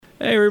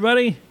Hey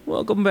everybody,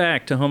 welcome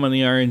back to Home on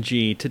the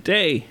RNG.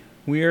 Today,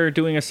 we are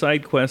doing a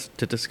side quest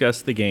to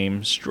discuss the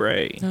game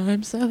Stray.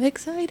 I'm so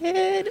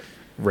excited.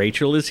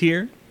 Rachel is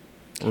here,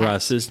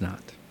 Russ is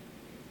not.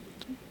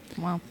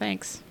 Well,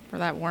 thanks for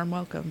that warm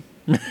welcome.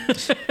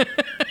 But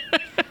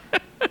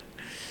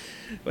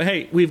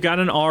hey, we've got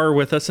an R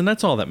with us, and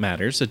that's all that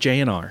matters, a J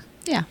and R.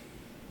 Yeah,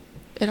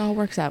 it all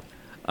works out.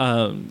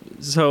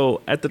 So,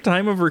 at the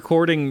time of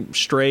recording,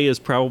 Stray is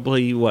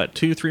probably,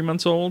 2-3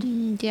 months old?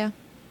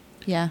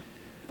 Yeah.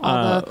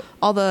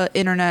 All the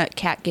internet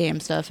cat game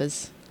stuff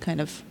is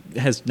kind of...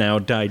 has now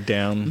died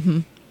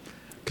down.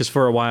 Because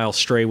for a while,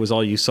 Stray was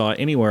all you saw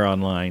anywhere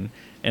online.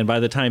 And by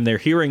the time they're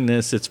hearing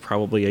this, it's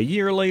probably a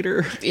year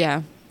later.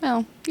 Yeah.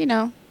 Well,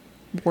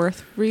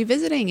 worth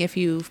revisiting if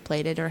you've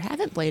played it or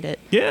haven't played it.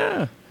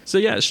 Yeah. So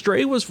yeah,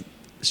 Stray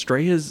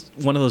is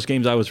one of those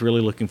games I was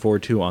really looking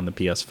forward to on the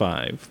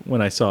PS5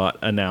 when I saw it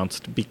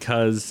announced,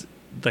 because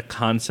the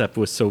concept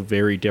was so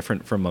very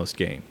different from most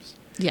games.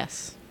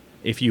 Yes.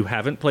 If you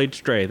haven't played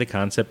Stray, the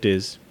concept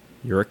is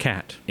you're a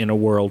cat in a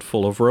world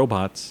full of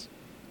robots.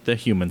 The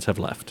humans have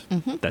left.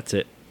 Mm-hmm. That's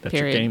it. That's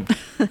Period.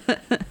 your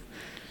game.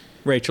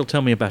 Rachel,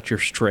 tell me about your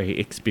Stray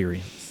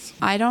experience.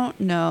 I don't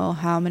know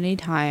how many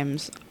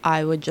times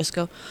I would just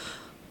go,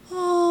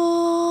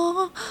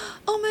 oh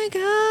my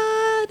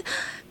God.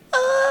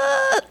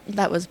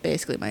 That was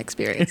basically my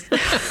experience.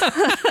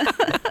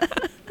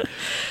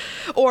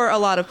 Or a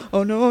lot of,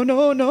 oh no,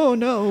 no, no,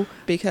 no,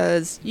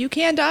 because you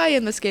can die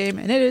in this game,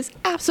 and it is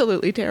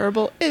absolutely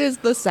terrible. It is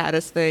the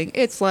saddest thing.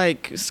 It's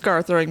like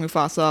Scar throwing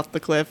Mufasa off the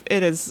cliff.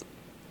 It is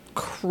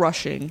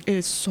crushing. It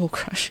is so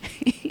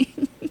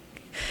crushing.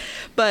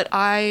 But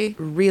I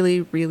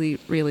really, really,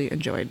 really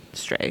enjoyed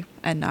Stray,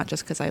 and not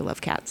just because I love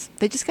cats.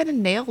 They just kind of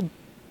nailed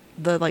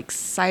the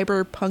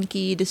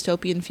cyberpunky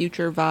dystopian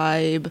future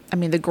vibe. I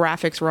mean, the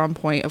graphics were on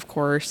point, of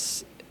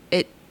course.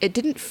 It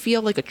didn't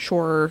feel like a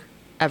chore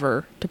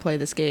ever to play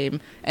this game,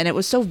 and it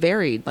was so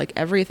varied. Like,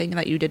 everything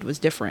that you did was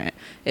different.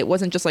 It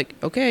wasn't just like,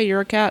 okay, you're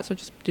a cat, so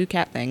just do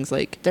cat things.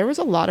 Like, there was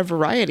a lot of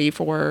variety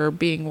for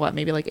being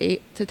maybe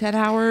 8 to 10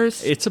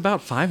 hours. It's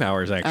about 5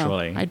 hours,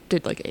 actually. I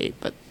did 8,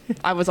 but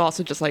I was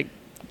also just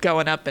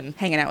going up and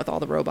hanging out with all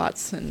the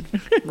robots and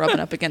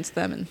rubbing up against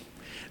them. And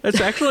that's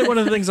actually one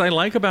of the things I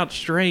like about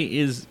Stray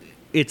is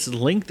its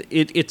length.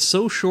 It's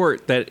so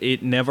short that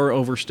it never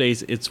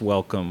overstays its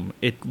welcome.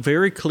 It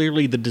very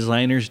clearly, the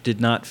designers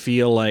did not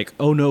feel like,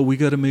 oh no, we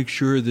got to make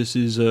sure this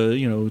is a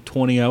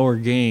 20-hour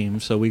game,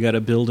 so we got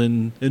to build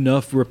in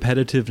enough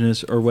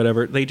repetitiveness or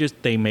whatever.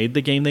 They made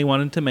the game they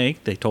wanted to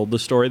make. They told the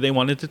story they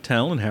wanted to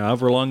tell, and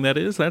however long that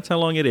is, that's how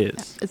long it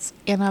is. It's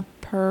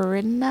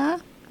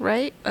Annapurna,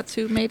 right? That's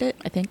who made it,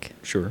 I think.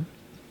 Sure.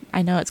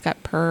 I know it's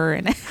got purr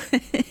in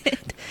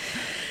it.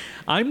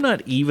 I'm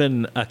not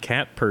even a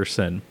cat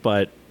person,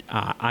 but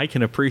I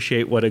can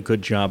appreciate what a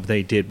good job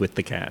they did with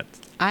the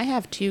cats. I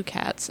have 2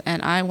 cats,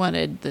 and I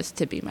wanted this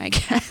to be my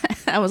cat.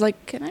 I was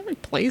like, can I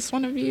replace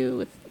one of you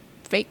with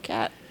fake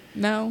cat?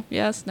 No,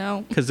 yes,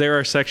 no. Because there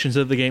are sections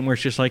of the game where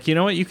it's just like, you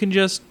know what, you can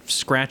just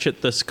scratch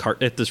at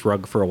this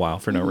rug for a while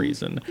for no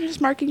reason. You're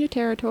just marking your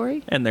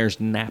territory. And there's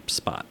nap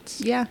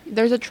spots. Yeah,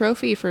 there's a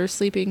trophy for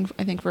sleeping,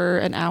 I think, for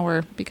an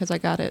hour because I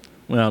got it.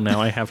 Well,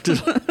 now I have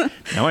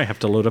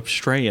to load up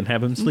Stray and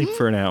have him sleep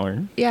for an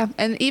hour. Yeah,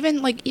 and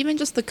even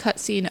just the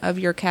cutscene of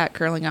your cat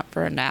curling up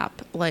for a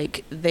nap,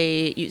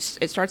 it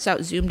starts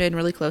out zoomed in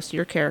really close to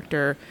your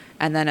character,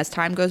 and then as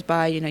time goes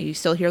by, you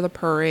still hear the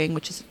purring,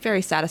 which is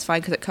very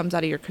satisfying because it comes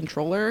out of your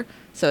controller,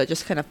 so it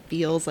just kind of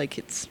feels like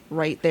it's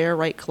right there,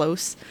 right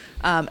close.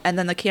 And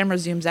then the camera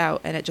zooms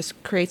out, and it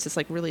just creates this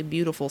really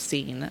beautiful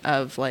scene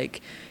of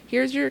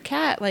here's your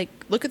cat,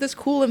 look at this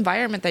cool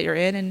environment that you're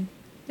in, and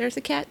there's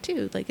a cat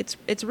too.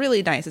 It's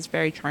really nice. It's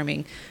very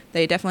charming.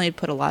 They definitely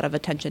put a lot of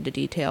attention to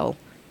detail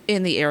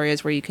in the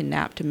areas where you can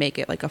nap to make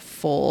it a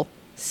full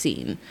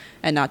scene,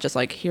 and not just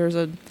here's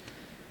a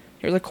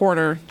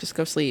corner, just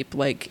go sleep.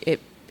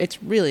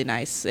 It's really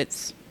nice.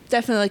 It's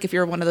definitely if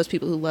you're one of those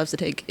people who loves to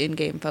take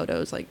in-game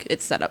photos,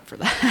 it's set up for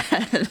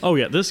that. Oh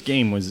yeah, this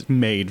game was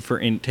made for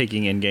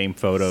taking in-game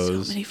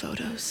photos. So many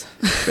photos.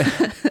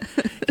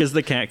 Because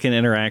the cat can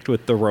interact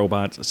with the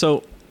robots.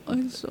 So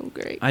it's so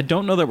great. I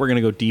don't know that we're going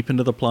to go deep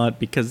into the plot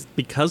because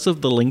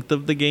of the length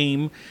of the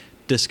game.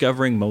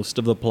 Discovering most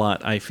of the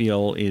plot, I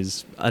feel,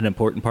 is an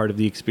important part of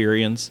the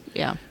experience.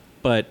 Yeah.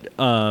 But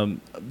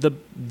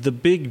the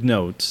big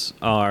notes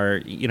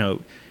are,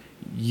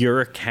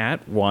 you're a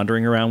cat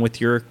wandering around with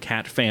your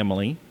cat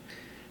family,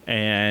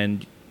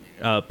 and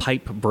a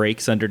pipe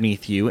breaks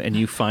underneath you, and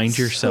you find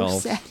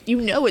yourself... So sad.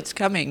 It's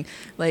coming.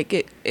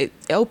 It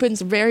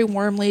opens very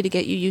warmly to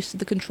get you used to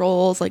the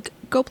controls.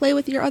 Go play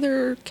with your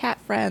other cat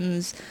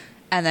friends.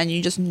 And then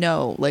you just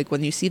know,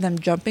 when you see them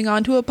jumping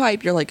onto a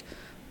pipe, you're like,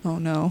 oh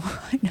no,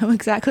 I know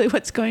exactly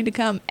what's going to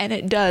come. And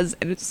it does.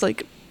 And it's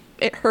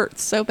it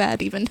hurts so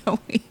bad even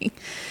knowing.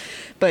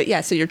 But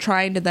yeah, so you're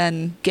trying to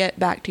then get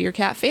back to your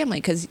cat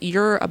family because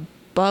you're a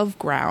above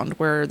ground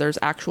where there's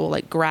actual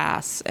like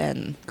grass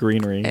and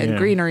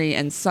greenery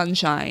and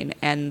sunshine,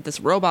 and this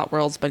robot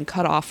world's been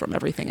cut off from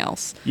everything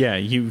else. Yeah,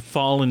 you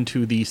fall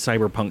into the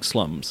cyberpunk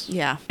slums.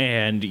 Yeah.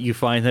 And you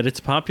find that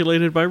it's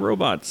populated by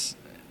robots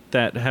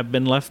that have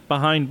been left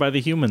behind by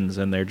the humans,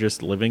 and they're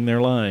just living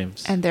their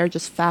lives. And they're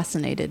just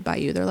fascinated by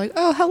you. They're like,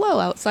 "Oh,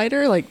 hello,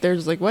 outsider." Like, they're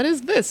just like, "What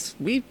is this?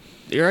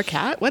 You're a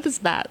cat? What is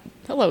that?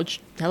 Hello,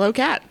 hello,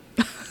 cat."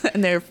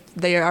 And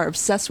they are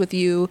obsessed with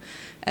you,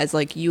 as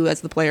like you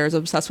as the player is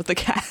obsessed with the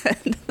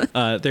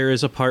cat. There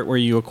is a part where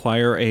you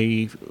acquire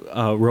a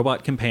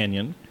robot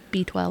companion.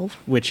 B12.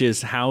 Which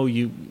is how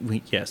you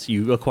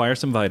acquire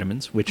some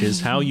vitamins, which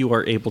is how you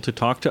are able to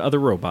talk to other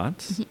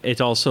robots. It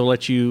also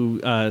lets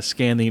you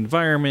scan the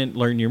environment,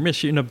 learn your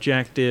mission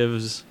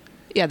objectives.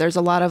 Yeah, there's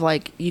a lot of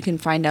like, you can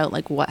find out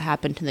like what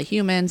happened to the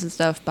humans and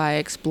stuff by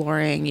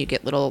exploring. You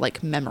get little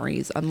like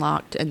memories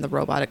unlocked, and the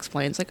robot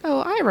explains like,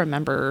 "Oh, I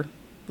remember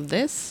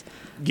this."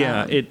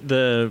 Yeah,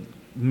 the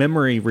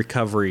memory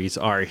recoveries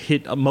are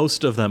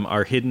most of them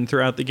are hidden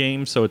throughout the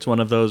game, so it's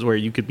one of those where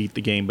you could beat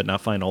the game but not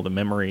find all the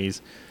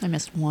memories. I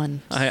missed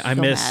one. I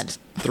missed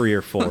 3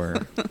 or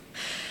 4.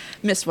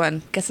 Missed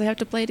one. Guess I have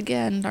to play it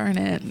again, darn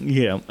it.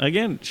 Yeah,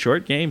 again,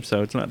 short game,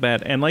 so it's not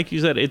bad. And like you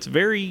said, it's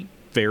very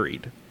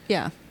varied.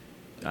 Yeah.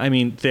 I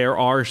mean, there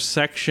are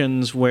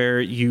sections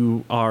where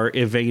you are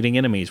evading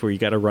enemies, where you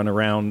got to run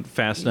around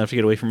fast enough to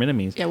get away from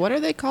enemies. Yeah, what are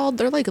they called?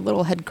 They're like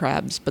little head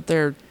crabs, but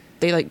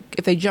they like,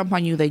 if they jump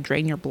on you, they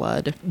drain your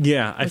blood.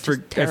 Yeah, I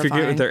forget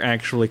what they're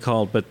actually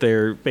called, but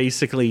they're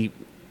basically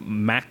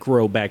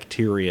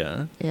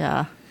macrobacteria.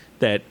 Yeah.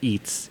 That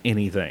eats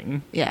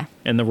anything. Yeah.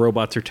 And the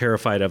robots are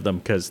terrified of them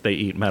because they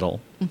eat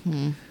metal.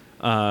 Mm-hmm.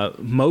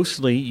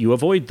 Mostly you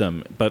avoid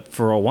them, but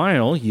for a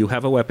while you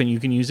have a weapon you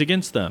can use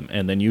against them,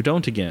 and then you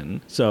don't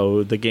again.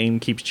 So the game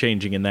keeps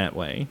changing in that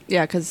way.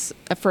 Yeah, because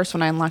at first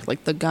when I unlocked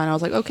like the gun, I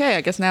was like, okay,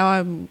 I guess now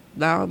I'm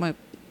a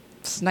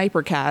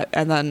sniper cat,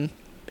 and then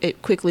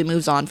it quickly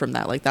moves on from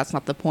that. Like, that's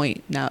not the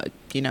point. Now,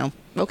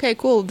 okay,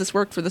 cool, this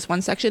worked for this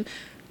one section.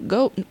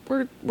 Go,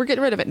 we're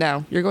getting rid of it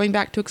now. You're going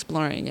back to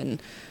exploring,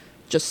 and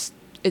just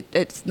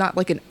it's not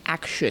like an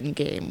action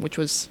game, which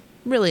was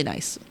really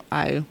nice.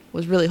 I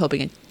was really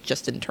hoping it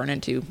just didn't turn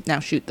into now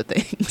shoot the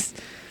things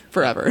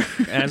forever.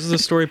 As the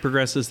story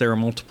progresses, there are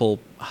multiple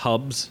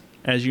hubs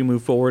as you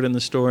move forward in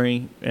the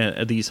story.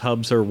 These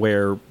hubs are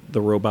where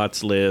the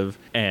robots live,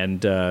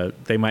 and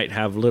they might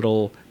have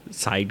little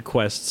side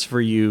quests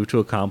for you to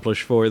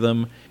accomplish for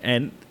them.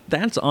 And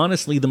that's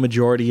honestly the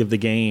majority of the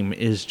game,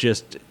 is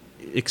just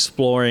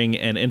exploring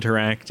and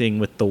interacting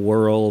with the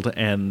world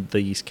and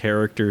these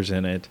characters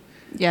in it.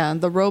 Yeah,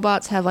 the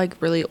robots have like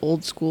really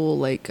old school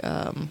like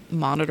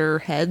monitor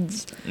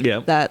heads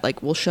that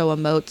like will show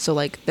emotes. So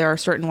like there are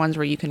certain ones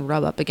where you can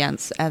rub up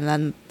against, and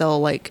then they'll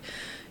like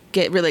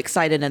get really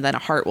excited, and then a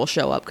heart will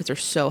show up because they're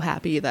so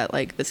happy that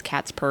like this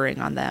cat's purring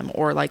on them.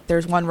 Or like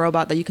there's one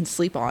robot that you can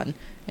sleep on,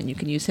 and you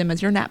can use him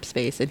as your nap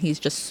space, and he's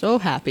just so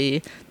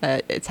happy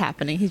that it's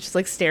happening. He's just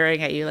like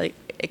staring at you like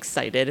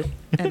excited,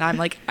 and I'm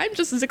like, I'm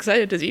just as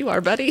excited as you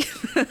are, buddy.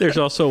 There's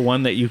also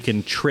one that you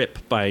can trip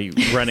by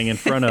running in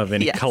front of,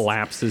 and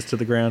collapses to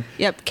the ground.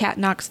 Yep, cat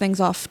knocks things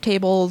off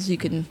tables. You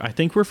can. I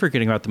think we're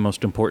forgetting about the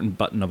most important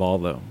button of all,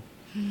 though.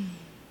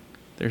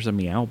 There's a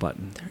meow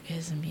button. There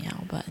is a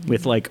meow button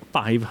with like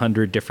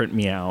 500 different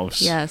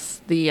meows.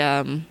 Yes,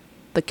 the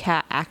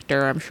cat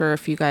actor. I'm sure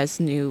if you guys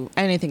knew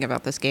anything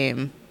about this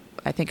game,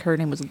 I think her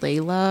name was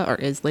Layla, or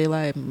is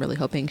Layla. I'm really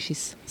hoping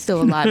she's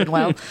still alive and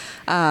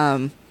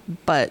well.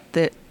 But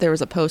there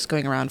was a post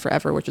going around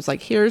forever, which was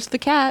like, here's the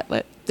cat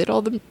that did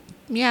all the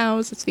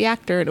meows. It's the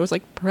actor. And it was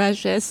like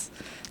precious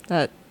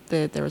that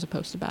there was a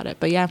post about it.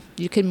 But yeah,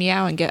 you can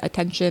meow and get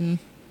attention.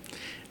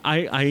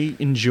 I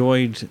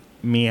enjoyed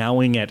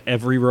meowing at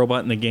every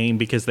robot in the game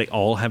because they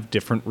all have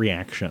different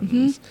reactions.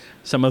 Mm-hmm.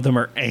 Some of them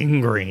are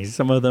angry.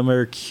 Some of them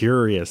are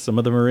curious. Some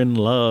of them are in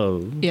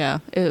love. Yeah,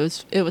 it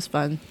was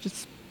fun.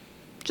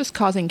 Just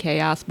causing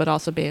chaos, but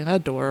also being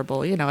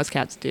adorable, as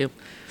cats do.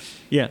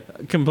 Yeah,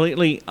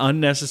 completely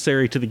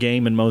unnecessary to the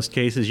game in most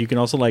cases. You can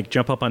also like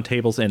jump up on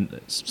tables and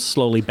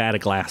slowly bat a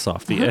glass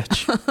off the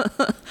edge.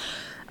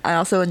 I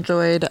also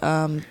enjoyed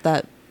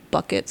that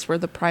buckets were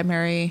the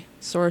primary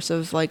source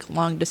of like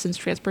long distance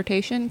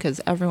transportation,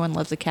 because everyone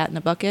loves a cat in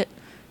a bucket.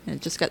 And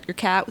it just got your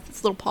cat with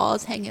its little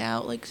paws hanging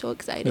out, like so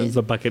excited. As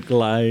the bucket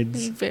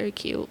glides. It's very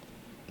cute.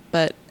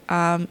 But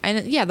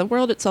and yeah, the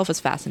world itself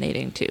is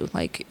fascinating too.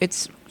 Like,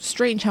 it's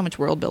strange how much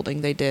world building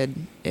they did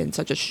in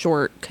such a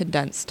short,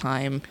 condensed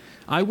time.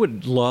 I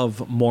would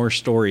love more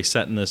story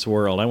set in this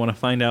world. I want to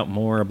find out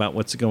more about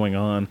what's going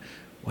on.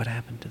 What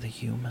happened to the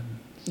humans?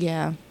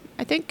 Yeah.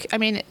 I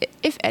mean,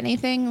 if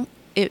anything,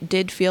 it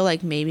did feel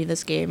like maybe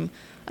this game,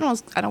 I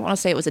don't want to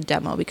say it was a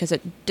demo, because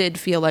it did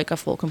feel like a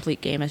full, complete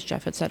game, as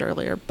Jeff had said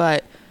earlier.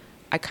 But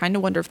I kind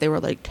of wonder if they were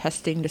like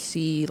testing to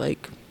see,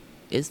 like,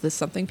 is this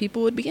something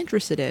people would be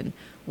interested in?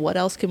 What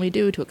else can we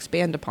do to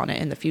expand upon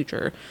it in the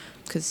future?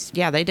 Because,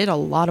 yeah, they did a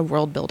lot of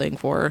world building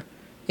for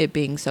it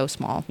being so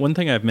small. One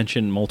thing I've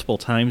mentioned multiple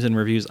times in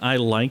reviews, I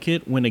like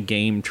it when a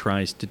game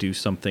tries to do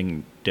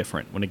something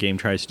different, when a game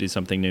tries to do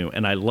something new,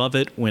 and I love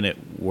it when it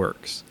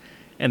works.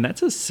 And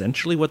that's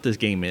essentially what this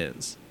game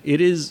is.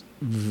 It is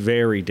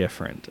very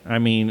different. I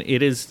mean,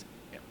 it is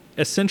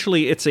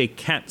essentially, it's a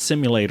cat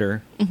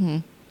simulator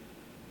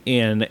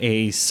in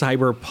a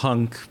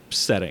cyberpunk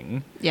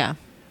setting. Yeah.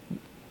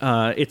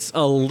 It's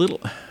a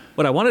little...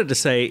 What I wanted to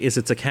say is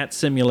it's a cat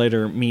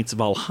simulator meets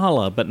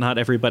Valhalla, but not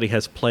everybody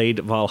has played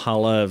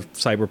Valhalla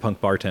Cyberpunk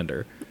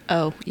Bartender.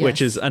 Oh, yes.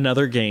 Which is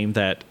another game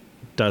that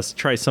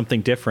try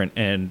something different,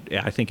 and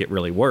I think it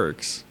really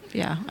works.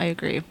 Yeah, I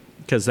agree.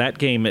 Because that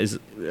game is...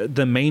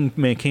 The main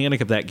mechanic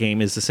of that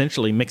game is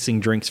essentially mixing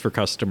drinks for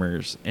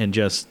customers and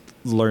just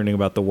learning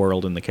about the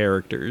world and the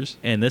characters.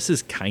 And this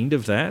is kind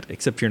of that,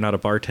 except you're not a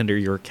bartender,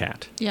 you're a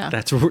cat. Yeah.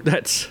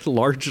 That's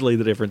largely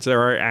the difference.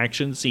 There are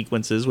action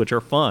sequences which are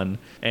fun,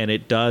 and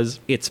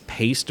it's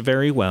paced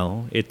very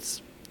well.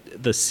 It's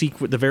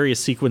the various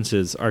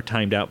sequences are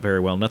timed out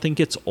very well. Nothing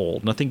gets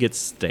old, nothing gets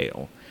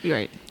stale.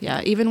 Right.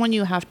 Yeah, even when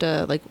you have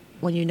to, like,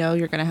 when you know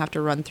you're going to have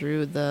to run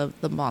through the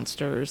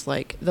monsters,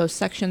 like, those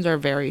sections are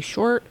very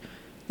short.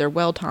 They're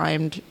well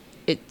timed.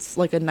 It's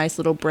like a nice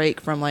little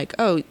break from, like,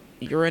 oh,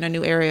 you're in a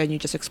new area and you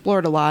just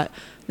explored a lot.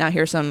 Now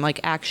here's some, like,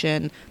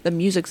 action. The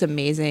music's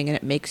amazing, and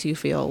it makes you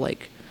feel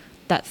like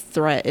that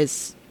threat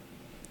is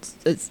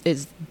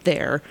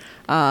there.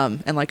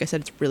 And like I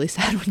said, it's really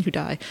sad when you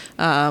die.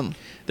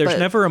 There's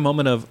never a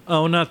moment of,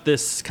 oh, not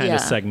this kind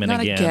of segment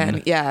not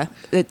again. Yeah,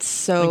 it's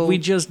so... Like, we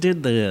just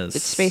did this.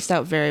 It's spaced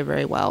out very,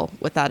 very well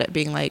without it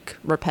being, like,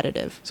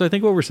 repetitive. So I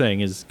think what we're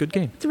saying is good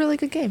game. It's a really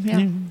good game,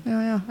 yeah.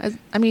 Yeah.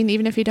 I mean,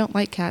 even if you don't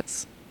like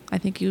cats, I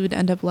think you would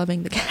end up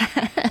loving the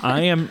cat.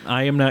 I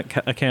am not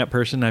a cat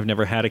person. I've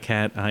never had a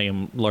cat. I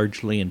am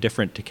largely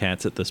indifferent to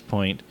cats at this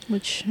point.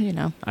 Which,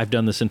 I've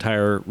done this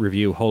entire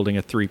review holding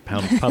a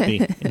 3-pound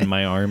puppy in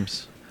my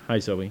arms. Hi,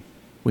 Zoe.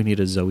 We need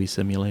a Zoe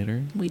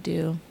simulator. We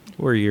do.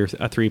 Or you're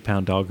a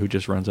 3-pound dog who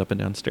just runs up and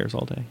down stairs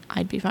all day.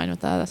 I'd be fine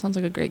with that. That sounds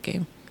like a great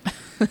game.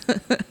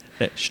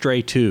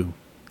 Stray 2,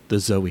 the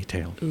Zoe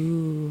tale.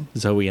 Ooh.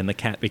 Zoe and the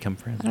cat become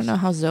friends. I don't know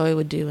how Zoe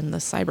would do in the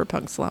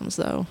cyberpunk slums,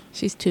 though.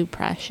 She's too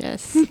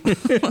precious.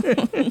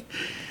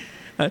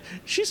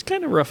 She's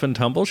kind of rough and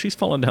tumble. She's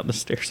fallen down the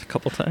stairs a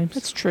couple times.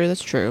 That's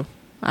true.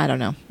 I don't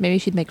know. Maybe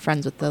she'd make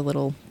friends with the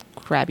little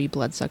crabby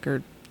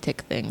bloodsucker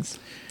tick things.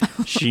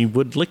 She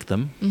would lick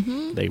them.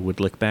 Mm-hmm. They would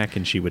lick back,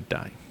 and she would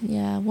die.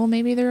 Yeah, well,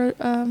 maybe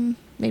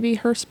maybe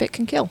her spit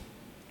can kill.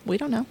 We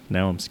don't know.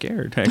 Now I'm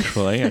scared,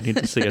 actually. I need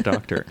to see a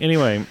doctor.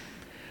 Anyway,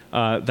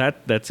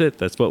 that's it.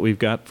 That's what we've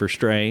got for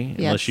Stray,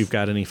 unless you've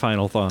got any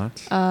final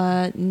thoughts.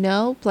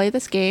 No, play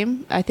this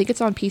game. I think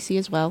it's on PC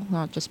as well,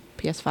 not just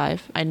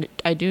PS5.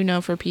 I do know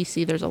for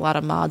PC there's a lot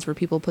of mods where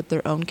people put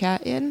their own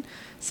cat in.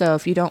 So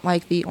if you don't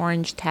like the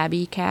orange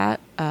tabby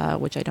cat,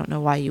 which I don't know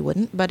why you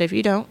wouldn't, but if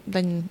you don't,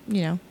 then,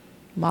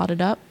 mod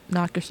it up,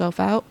 knock yourself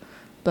out.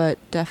 But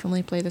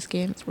definitely play this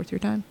game. It's worth your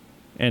time.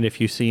 And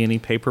if you see any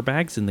paper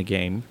bags in the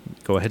game,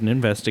 go ahead and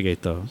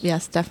investigate those.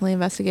 Yes, definitely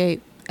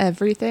investigate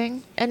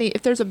everything.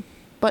 If there's a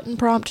button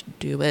prompt,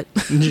 do it.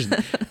 Just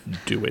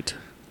do it.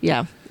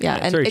 Yeah.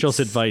 That's Rachel's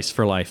advice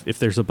for life. If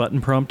there's a button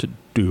prompt,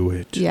 do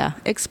it. Yeah,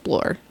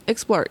 explore.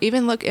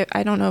 Even look at,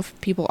 I don't know if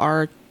people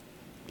are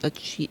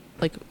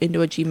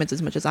into achievements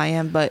as much as I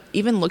am, but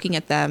even looking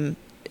at them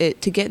to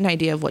get an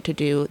idea of what to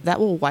do, that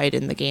will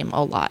widen the game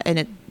a lot, and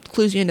it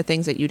clues you into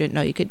things that you didn't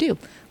know you could do,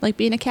 like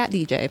being a cat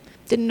DJ.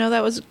 Didn't know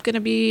that was going to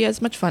be as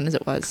much fun as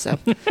it was, so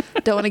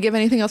don't want to give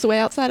anything else away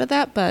outside of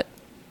that, but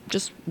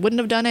just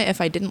wouldn't have done it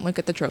if I didn't look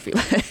at the trophy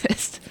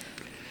list.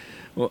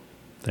 Well,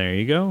 there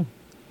you go.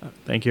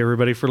 Thank you,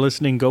 everybody, for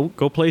listening. Go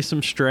play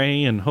some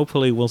Stray, and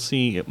hopefully we'll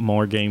see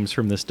more games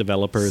from this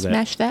developer.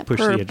 Smash that push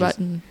purr the edges.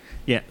 Button.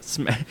 Yeah,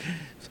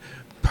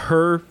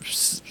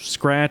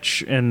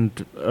 scratch,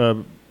 and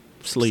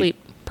sleep.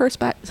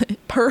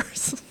 Purr.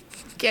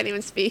 Can't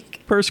even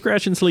speak. Purr,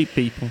 scratch, and sleep,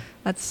 people.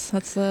 That's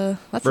a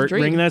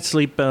dream. Ring that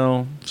sleep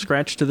bell.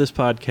 Scratch to this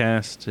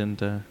podcast,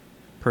 and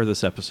purr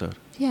this episode.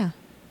 Yeah,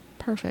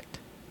 perfect.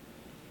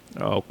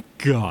 Oh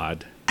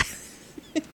God.